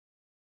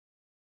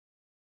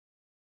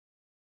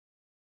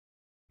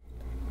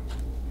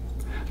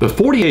The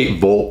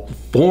 48-volt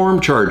Form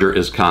charger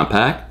is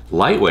compact,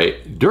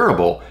 lightweight,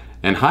 durable,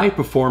 and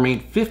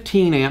high-performing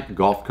 15-amp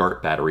golf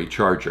cart battery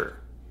charger.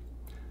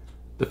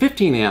 The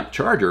 15-amp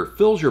charger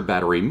fills your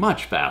battery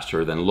much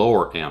faster than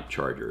lower-amp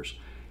chargers,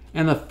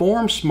 and the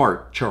Form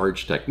Smart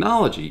Charge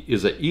technology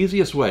is the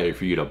easiest way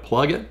for you to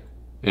plug it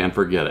and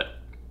forget it.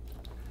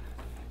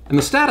 And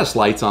the status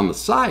lights on the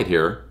side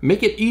here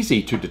make it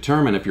easy to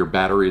determine if your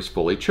battery is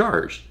fully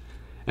charged.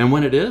 And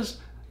when it is,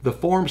 the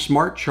Form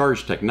Smart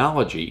Charge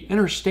technology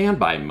enters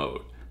standby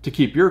mode to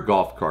keep your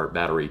golf cart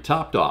battery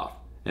topped off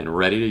and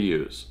ready to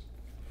use.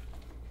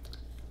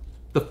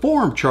 The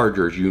Form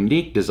charger's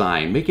unique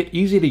design make it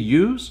easy to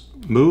use,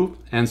 move,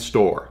 and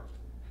store.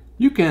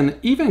 You can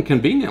even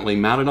conveniently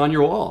mount it on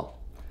your wall.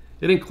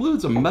 It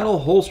includes a metal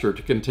holster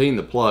to contain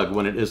the plug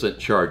when it isn't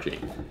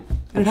charging.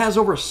 And it has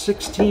over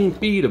 16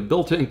 feet of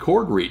built-in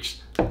cord reach,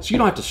 so you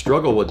don't have to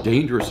struggle with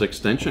dangerous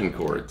extension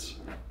cords.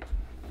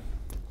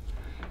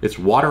 It's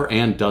water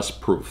and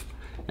dust proof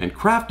and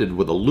crafted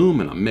with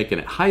aluminum, making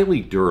it highly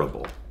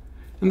durable.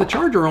 And the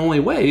charger only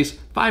weighs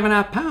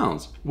 5.5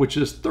 pounds, which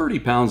is 30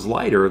 pounds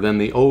lighter than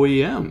the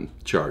OEM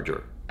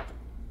charger.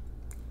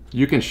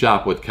 You can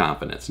shop with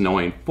confidence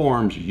knowing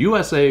Form's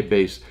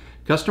USA-based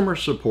customer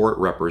support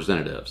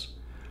representatives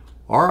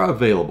are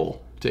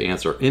available to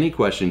answer any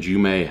questions you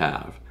may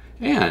have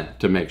and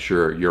to make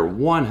sure you're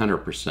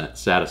 100%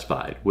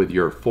 satisfied with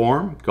your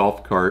Form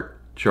golf cart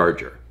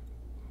charger.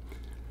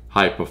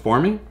 High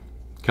performing,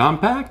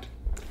 compact,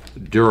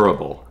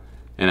 durable,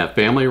 and a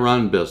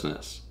family-run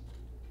business.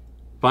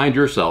 Find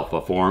yourself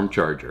a Form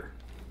charger.